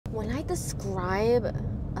when I describe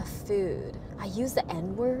a food, I use the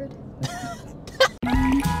N-word.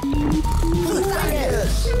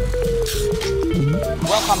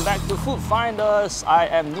 Welcome back to Food Finders. I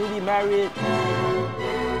am newly married.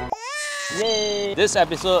 Yay! This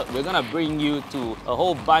episode, we're gonna bring you to a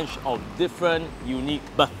whole bunch of different unique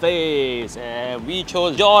buffets, and we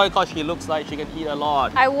chose Joy because she looks like she can eat a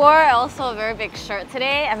lot. I wore also a very big shirt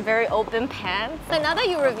today and very open pants. But now that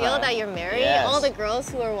you revealed that you're married, all the girls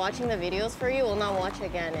who are watching the videos for you will not watch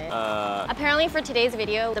again. Apparently for today's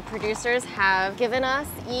video, the producers have given us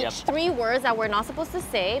each 3 words that we're not supposed to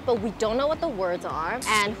say, but we don't know what the words are.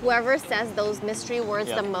 And whoever says those mystery words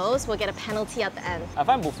the most will get a penalty at the end. I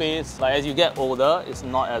find buffets, like as you get older, it's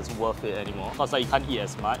not as worth it anymore because like you can't eat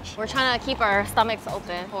as much. We're trying to keep our stomachs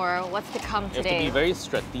open for what's to come today. You have to be very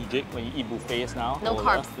strategic when you eat buffets now. No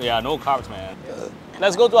carbs. Yeah, no carbs, man.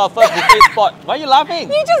 Let's go to our first buffet spot. Why are you laughing?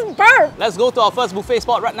 You just burped! Let's go to our first buffet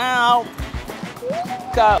spot right now.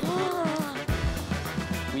 Go.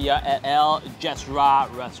 We are at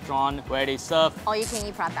Jasra Restaurant where they serve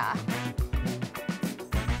all-you-can-eat prata.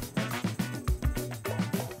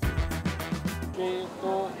 3, 2,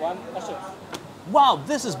 1, action. Wow,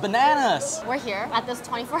 this is bananas! We're here at this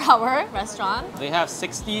 24-hour restaurant. They have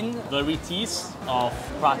 16 varieties of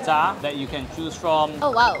prata that you can choose from. Oh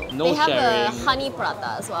wow, No they have sharing. the honey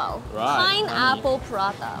prata as well. Right, Pineapple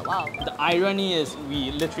prata, wow. The irony is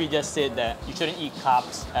we literally just said that you shouldn't eat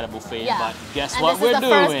carbs at a buffet, Yeah. but guess and what we're doing? this is the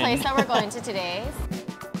first place that we're going to today.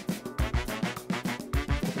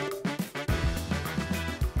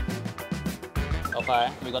 Okay,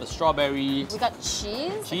 we got the strawberry. We got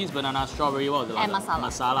cheese. Cheese, banana, strawberry, what was it? And masala.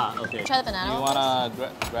 Masala, okay. Try the banana You one wanna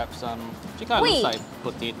grab some? She kind of looks like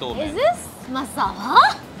potato, man. Is this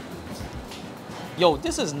masala? Yo,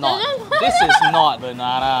 this is not. This is not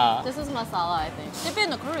banana. This is masala, I think. Dip it in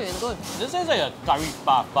the curry, it's good. This is like a curry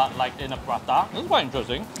puff, but like in a prata. This is quite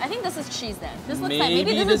interesting. I think this is cheese then. This looks Maybe like,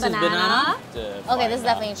 maybe this is banana. Okay, this is Find out.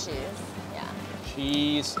 definitely cheese. Yeah.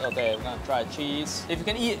 Cheese, okay, we're gonna try cheese. If you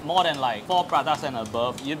can eat more than like 4 pratas and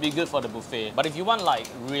above, you'd be good for the buffet. But if you want like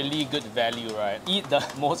really good value, right, eat the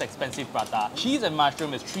most expensive prata. Cheese and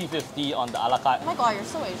mushroom is $3.50 on the a la carte. Oh my god, you're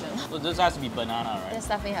so Asian. So this has to be banana, right? This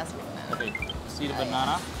definitely has to be banana. Okay, see the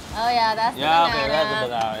banana? Oh yeah, that's the Yeah, banana. okay, that's the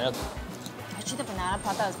banana. Actually, the banana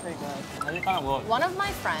prata is pretty good. That kind of work. One of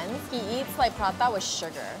my friends, he eats like prata with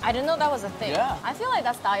sugar. I didn't know that was a thing. Yeah. I feel like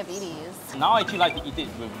that's diabetes. Now I actually like to eat it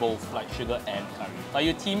with both like sugar and curry. Like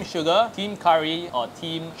you team sugar, team curry, or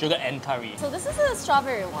team sugar and curry. So this is a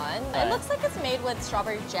strawberry one. Right. It looks like it's made with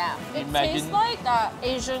strawberry jam. It Imagine- tastes like that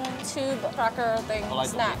Asian tube cracker thing Or like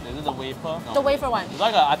snack. is it the wafer? No. The wafer one. It's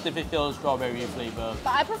like an artificial strawberry flavor.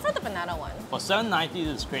 But I prefer the banana one. For $7.90,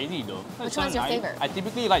 this is crazy though. Which one's your $7.90. favorite? I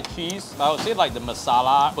typically like cheese. I would say like the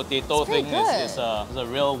masala potato It's pretty thing good. is a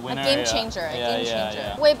real winner. A game changer, yeah. a game Yeah, changer.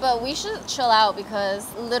 yeah. Wait, but we should chill out because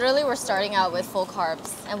literally we're starting out with full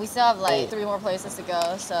carbs and we still have like 3 more places to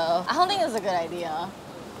go. So I don't think it's a good idea.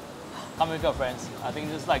 Come with your friends. I think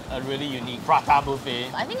this is like a really unique prata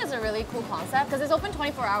buffet. I think it's a really cool concept because it's open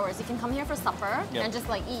 24 hours. You can come here for supper Yep. and just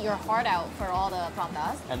like eat your heart out for all the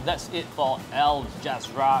pratas. And that's it for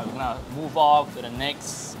Jasra. We're gonna move off to the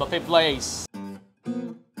next buffet place.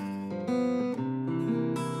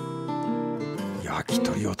 焼き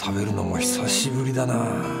鳥を食べるのも久しぶりだな。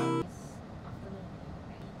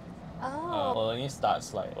 Oh. Well, it only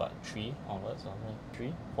starts like what, 3 onwards? Or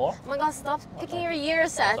 3, 4? Oh my god, stop picking your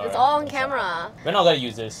ears, Seth. Sorry, It's all on I'm sorry. camera. We're not gonna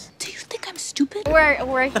use this. Do you think I'm stupid?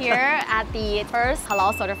 We're here at the first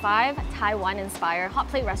halal certified Taiwan-inspired hot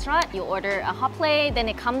plate restaurant. You order a hot plate, then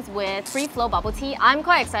it comes with free flow bubble tea. I'm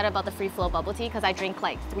quite excited about the free flow bubble tea because I drink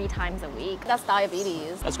like 3 times a week. That's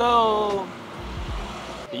diabetes. Let's go!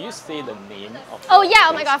 Did you say the name of Oh yeah,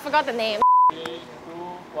 oh my god, I forgot the name. 3, 2,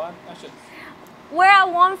 1, action. We're at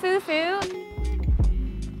Wong Fu Fu.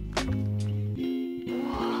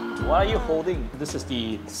 What are you holding? This is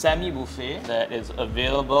the semi-buffet that is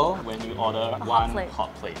available when you order one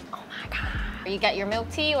hot plate. Oh my god. You get your milk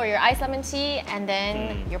tea or your iced lemon tea and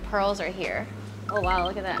then your pearls are here. Oh wow,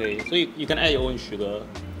 look at that. Okay, so you can add your own sugar.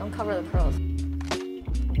 Don't cover the pearls.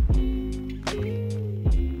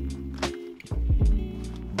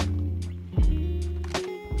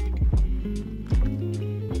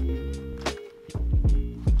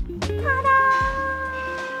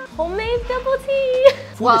 Homemade bubble tea!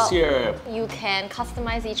 Food is here. You can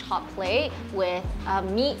customize each hot plate with a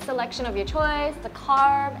meat selection of your choice, the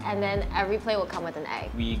carb, and then every plate will come with an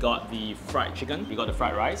egg. We got the fried chicken, we got the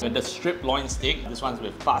fried rice, and the strip loin steak. This one's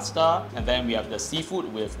with pasta, and then we have the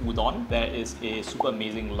seafood with udon. There is a super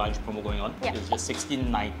amazing lunch promo going on. Yeah. It's just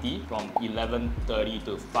 $16.90 from 11:30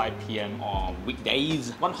 to 5 p.m. on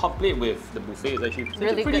weekdays. One hot plate with the buffet is actually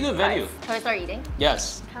Really pretty good value. Shall we start eating?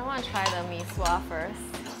 Yes. I want to try the mee sua first.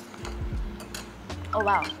 Oh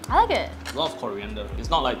wow, I like it. A lot of coriander. It's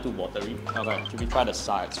not like too watery. Okay, should we try the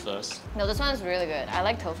sides first? No, this one is really good. I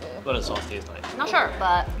like tofu. What does the sauce taste like? Not sure,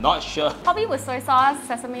 but Not sure. probably with soy sauce,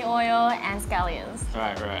 sesame oil, and scallions.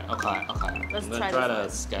 Right. Okay. Let's I'm gonna try try the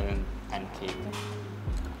this scallion pancake.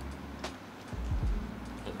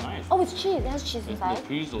 It's nice. Oh, it's cheese. It has cheese inside. The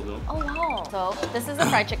cheese also. Oh wow. So this is the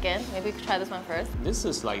fried chicken. Maybe we could try this one first. This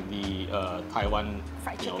is like the Taiwan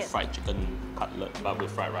fried chicken cutlet, but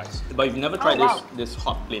with fried rice. But you've never tried this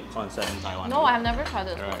hot plate concept in Taiwan? No, I have never tried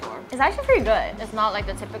this before. It's actually pretty good. It's not like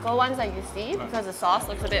the typical ones that you see because the sauce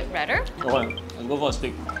looks a bit redder. Okay, let's go for a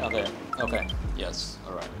steak. Okay. Yes,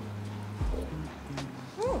 alright.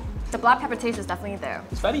 The black pepper taste is definitely there.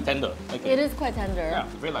 It's fairly tender. Like It is quite tender. Yeah,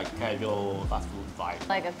 very like casual fast food vibe.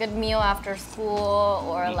 Like a good meal after school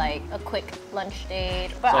or like a quick lunch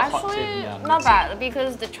date. But So hot actually, tip, yeah, not mix bad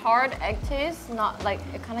because the charred egg taste, not like,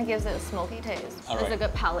 it kind of gives it a smoky taste. It's Alright. a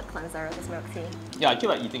good palate cleanser, this milk tea. Yeah, I feel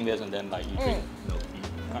like eating this and then like you drink milk tea.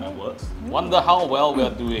 Kind of works. Wonder how well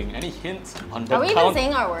we're doing. Any hints on the Are we even count?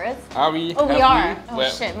 saying our words? Are we? Oh, we Have are. we? Oh Where-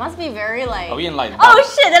 shit, must be very like... Are we in like... Oh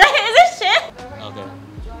shit, did I hit this shit? Okay.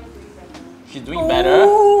 She's doing better.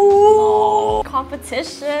 Ooh,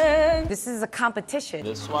 competition. This is a competition.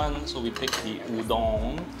 This one, so we picked the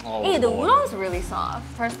udon. Oh, Hey, the Lord. udon's really soft.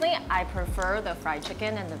 Personally, I prefer the fried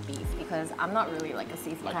chicken and the beef because I'm not really like a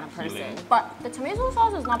seafood Like kind of person. feeling. But the tomato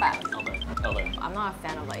sauce is not bad. Okay. I'm not a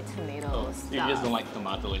fan of like tomato Oh, stuff. you just don't like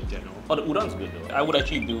tomato in general. But the udon's good though. I would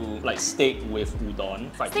actually do like steak with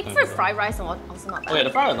udon. Fried Steak chicken for with udon. fried rice is also not bad. Oh yeah, the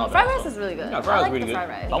fried rice is not Fried bad. rice so. is really good. Yeah, I fried rice like is really the good. fried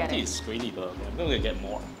rice. Bubble Get tea it. is crazy though. Okay, I'm gonna get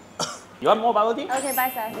more. You want more bubble tea? Okay,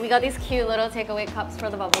 bye Seth. We got these cute little takeaway cups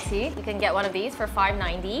for the bubble tea. You can get one of these for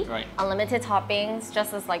 $5.90. Right. Unlimited toppings,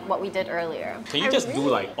 just as like what we did earlier. Can you just do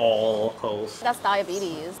like all pearls? That's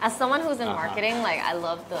diabetes. As someone who's in marketing, like I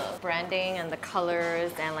love the branding and the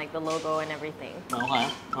colors and like the logo and everything.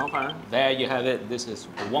 Okay. There you have it. This is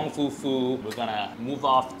Wong Fu Fu. We're gonna move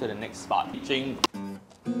off to the next spot. Ching.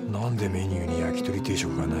 なんでメニューに焼き鳥定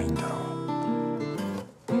食がないんだろう。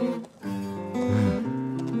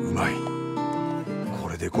うまい。こ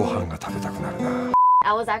れでご飯が食べたくなるな。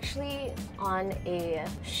 I was actually on a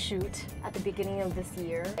shoot at the beginning of this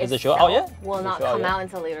year. Is the show out yet? Will not The show out come yet? out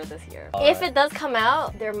until later this year. Alright. If it does come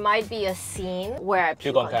out, there might be a scene where I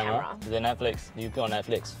puke Puke on on camera. camera. Is it Netflix? Do you puke on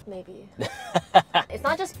Netflix? Maybe. It's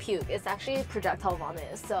not just puke, it's actually projectile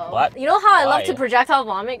vomit. So, What? you know how I love Why? to projectile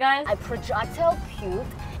vomit, guys? I projectile puked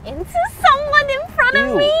into someone in front of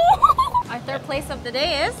Ew. me. Our third place of the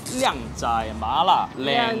day is Liang Zai Mala.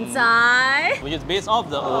 Liang Zai. Which is based off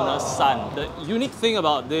the owner's son. The unique thing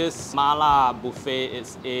about this mala buffet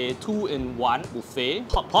is a 2-in-1 buffet,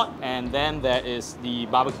 hot pot, and then there is the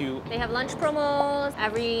barbecue. They have lunch promos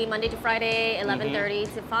every Monday to Friday, 11:30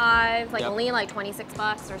 to 5, like Yep. only like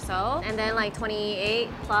 $26 or so, and then like 28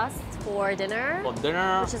 plus for dinner, For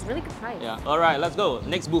dinner. which is really good price. Yeah. All right, let's go.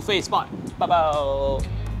 Next buffet spot. Bye bye.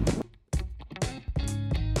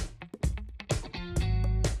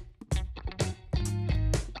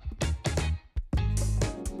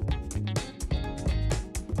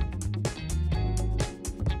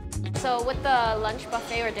 So with the lunch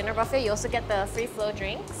buffet or dinner buffet, you also get the free flow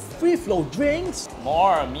drinks. Free flow drinks.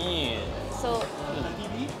 More meat. So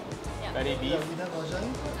Ready beef. Winner version,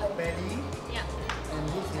 belly, yeah. and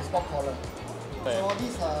this is pork collar. Okay. So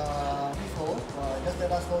these are free flow. Just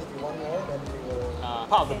let us know if you want more, then we will.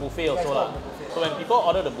 Part of the buffet Yeah, also it's part lah. of the buffet. So when people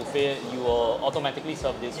order the buffet, you will automatically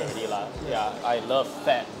serve this already lah. Yeah, I love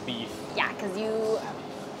fat beef. Yeah, because you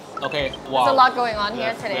Okay, wow. There's a lot going on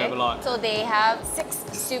here Yes, today. we have a lot. So they have 6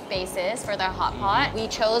 soup bases for their hot pot. We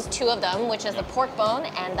chose 2 of them, which is the pork bone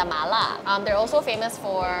and the mala. They're also famous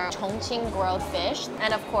for Chongqing grilled fish,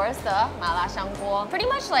 and of course the mala shangguo. Pretty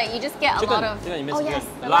much like you just get a Chicken. lot of Chicken, you missed oh chicken.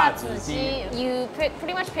 yes, the La la zi zi ji. ji. You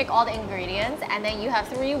pretty much pick all the ingredients, and then you have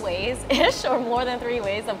 3 ways ish or more than 3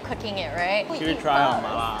 ways of cooking it, right? Should we try our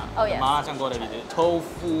mala? Oh yes. Mala changuo that we did.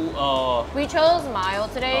 Tofu. We chose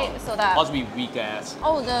mild today so that. Must be weak ass.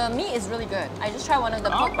 Oh, the meat is really good. I just tried one of the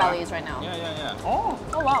pork Okay. bellies right now. Yeah. Oh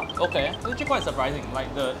wow. Okay, it's actually quite surprising.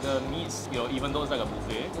 Like the meats, you know, even though it's like a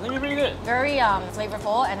buffet, it's actually pretty good. Very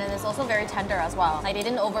flavorful, and then it's also very tender as well. Like they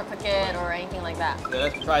didn't overcook it or anything like that. Okay,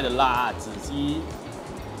 let's try the la zi ji.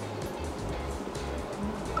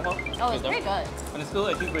 Oh, it's pretty good. And it's still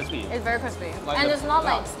actually crispy. It's very crispy. Like and the- it's not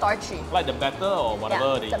yeah. like starchy. Like the batter or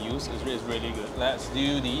whatever Yeah. they use is really good. Let's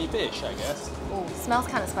do the fish, I guess. Oh, smells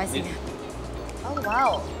kind of spicy. It- Oh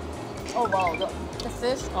wow. Oh wow, the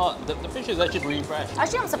fish. Oh, the fish is actually pretty fresh.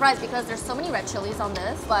 Actually, I'm surprised because there's so many red chilies on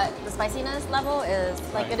this, but the spiciness level is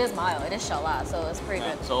like Right. it is mild. It is shala, so it's pretty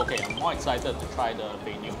Yeah, good. so okay, I'm more excited to try the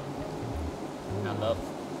menu. I love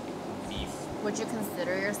beef. Would you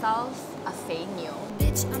consider yourself a fei niu?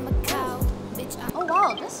 Bitch, I'm a cow. Bitch, I'm Oh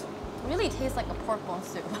wow, this really tastes like a pork bone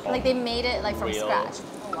soup. Like they made it like from Real. scratch.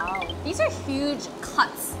 Oh wow. These are huge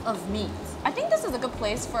cuts of meat. I think this is a good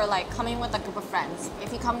place for like coming with a group of friends.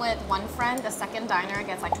 If you come with one friend, the second diner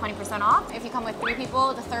gets like 20% off. If you come with 3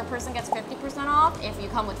 people, the third person gets 50% off. If you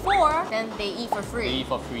come with 4, then they eat for free. They eat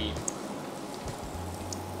for free.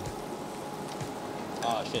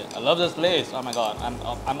 Oh shit, I love this place. Oh my god,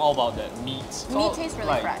 I'm all about that meat. Meat tastes really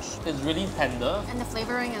like, fresh. It's really tender. And the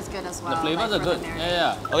flavoring is good as well. The flavors like are for good. the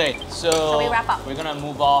Yeah, marinade. yeah. Okay, so Shall we wrap up? we're gonna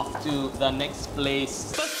move off to the next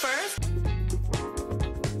place. But first,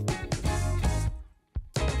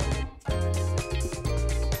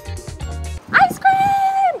 ice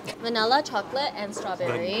cream! Vanilla, chocolate, and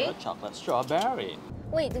strawberry. Vanilla chocolate strawberry.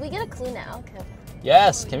 Wait, do we get a clue now?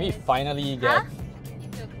 Yes, can we finally get Huh?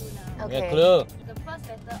 into a clue now. Okay. a clue? The first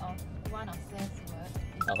letter of one of Seth's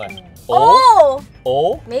words. Okay. Oh!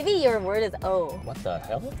 O? Maybe your word is O. What the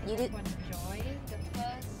hell? You did. Enjoy the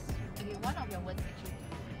first. Okay, one of your words actually.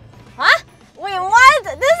 Huh? Wait, what?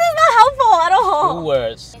 This is not helpful at 2 all.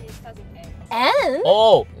 words. And it starts with N. And?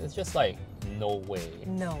 Oh, it's just like no way.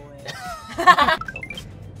 No way.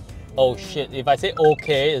 Oh shit, if I say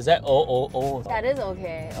okay, is that O? That is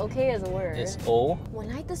okay. Okay is a word. It's O? When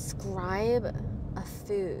I describe a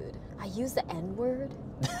food, I use the N word.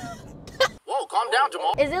 Whoa, calm down,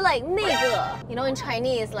 Jamal. Is it like 那个? You know, in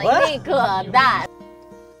Chinese, like What? 那个, that.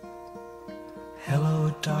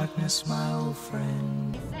 Hello, darkness, my old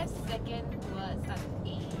friend. Seth's second word starts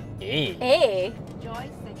with A. A. A. Joy's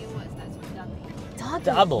second word starts with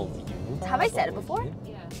W. W. W. Have I said it before?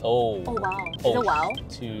 Yeah. Oh. Oh wow. Is Oh, it wow?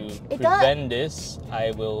 To It prevent this,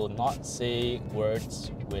 I will not say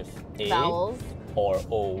words with A Vowels. or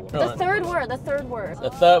O. The third word, the third word. The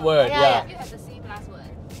third word, Yeah, yeah. You have the same last word.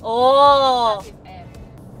 Oh. Starts with M.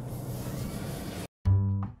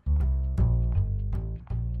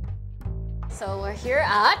 So we're here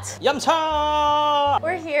at Yum-cha!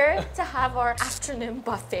 We're here to have our afternoon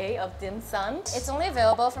buffet of dim sum. It's only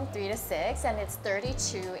available from 3 to 6 and it's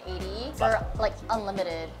 $32.80 for like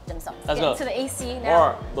unlimited dim sum. Let's Get go. into the AC now.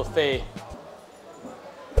 Or buffet.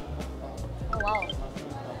 Oh wow.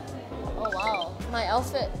 Oh wow. My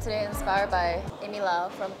outfit today inspired by Amy Lau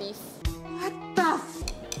from Beef. What the?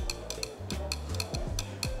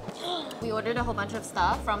 We ordered a whole bunch of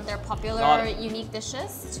stuff from their popular Not- unique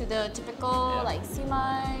dishes to the typical Yeah. like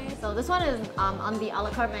siumai. So this one is on the a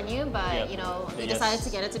la carte menu, but Yeah. you know, we Yes. decided to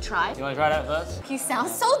get it to try. You wanna try that first? He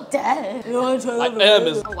sounds so dead. You want to try I that?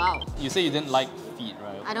 am. Oh wow. You say you didn't like feet,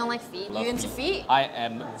 right? I don't like feet. Love You into feet? I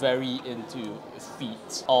am very into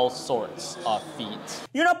feet. All sorts of feet.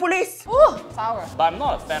 Ooh, sour. But I'm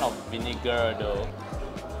not a fan of vinegar though.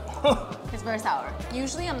 It's very sour.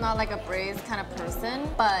 Usually I'm not like a braised kind of person,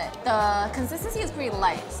 but the consistency is pretty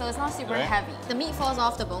light, so it's not super Okay. heavy. The meat falls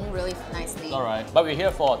off the bone really nicely. Alright. But we're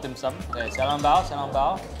here for dim sum. Okay, xiaolong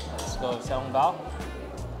bao. Let's go xiaolong bao.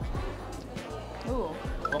 Ooh,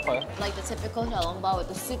 Okay. like the typical xiaolong bao with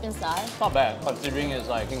the soup inside. Not bad, considering it's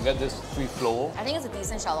like you can get this free flow. I think it's a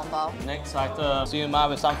decent xiaolong bao. Next item, siumai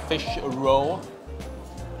with some fish roll.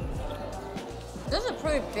 This is a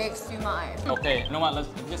pretty big siumai. Okay, you know what? Let's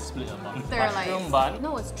just split it up. They're Mushroom like bun.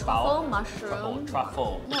 no, it's truffle, bao, mushroom.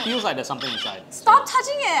 Truffle. It feels like there's something inside. Stop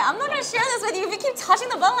touching it! I'm not gonna share this with you if you keep touching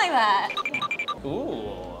the bun like that. Ooh.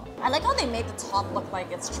 I like how they made the top look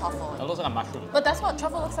like it's truffle. It looks like a mushroom. But that's what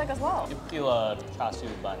truffle looks like as well. You feel a char siu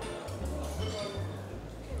bun.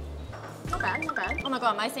 Not bad, not bad. Oh my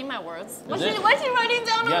god, am I saying my words? What's it? she writing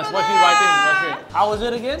down Yes, over what's she there? writing? How was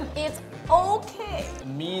it again? It's okay.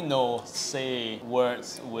 Me no say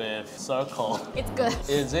words with circle. It's good.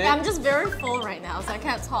 Is it? I'm just very full right now, so I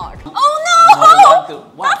can't talk. I Oh want to-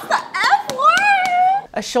 no! what? That's the F word!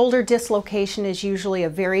 A shoulder dislocation is usually a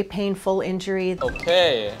very painful injury.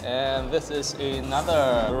 Okay, and this is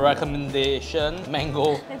another recommendation: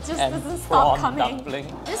 mango It just and doesn't stop prawn coming.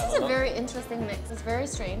 dumpling. This is a very interesting mix. It's very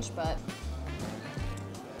strange, but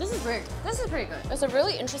this is pretty good. It's a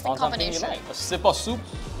really interesting Want something you combination. like? A sip of soup.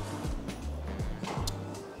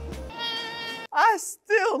 I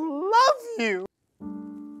still love you.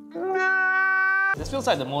 This feels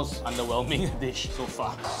like the most underwhelming dish so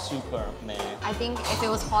far. Super meh. I think if it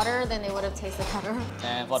was hotter, then it would have tasted better.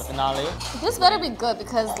 And for the finale, This better be good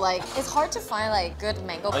because like it's hard to find like good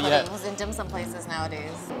mango yeah. puddings in dim sum places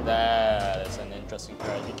nowadays. that is an interesting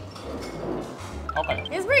strategy. Okay.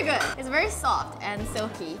 It's pretty good. It's very soft and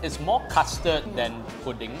silky. It's more custard than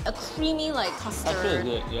pudding. A creamy like custard. Actually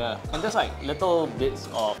good, yeah. And there's like little bits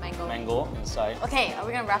of mango inside. Okay, are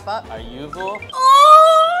we gonna wrap up? Are you full?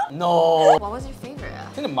 Oh! No! What was your favorite?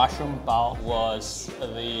 I think the mushroom bao was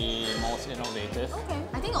the most innovative. Okay.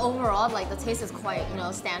 I think overall, like the taste is quite, you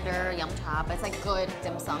know, standard yum cha, but it's like good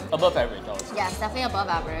dim sum. Above average, I would say. Yes, definitely above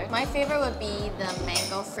average. My favorite would be the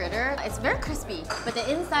mango fritter. It's very crispy, but the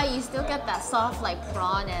inside you still get that soft like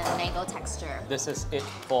prawn and mango texture. This is it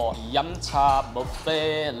for Yum Cha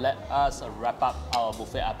Buffet. Let us wrap up our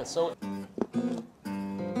buffet episode. う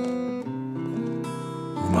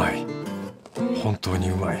まい本当に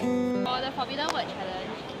うまい For the forbidden word challenge,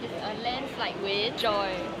 it's a landslide with joy.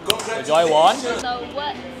 The Joy won. The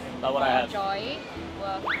words That's what I had. joy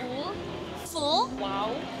were full, Full? wow,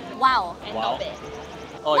 Wow. and Wow. not bad.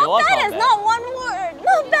 Oh, it was Not bad is not one word.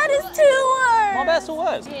 Not bad is 2 words. Not bad, 2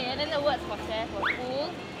 words. Okay, and then the words for Seth were full,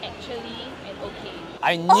 actually, and okay.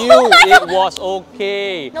 I knew it was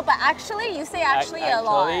okay. No, but actually, you say actually a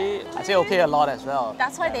lot. I say okay a lot as well.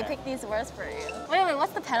 That's why they picked these words for you. Wait,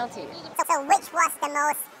 what's the penalty? So which was the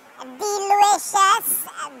most delicious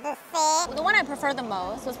buffet? The one I preferred the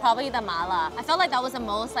most was probably the mala. I felt like that was the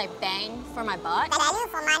most like bang for my buck. The value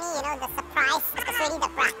for money, you know, the surprise, especially the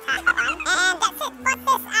prata one. And that's it for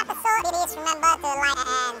this episode. Please remember to like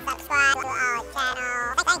and subscribe to our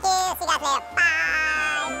channel. Thank you. See you guys later. Bye.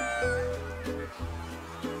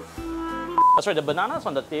 That's right, the bananas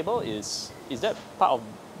on the table is that part of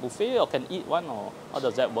buffet or can eat one or how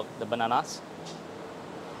does that work? The bananas?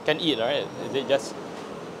 Can eat, right? Is it just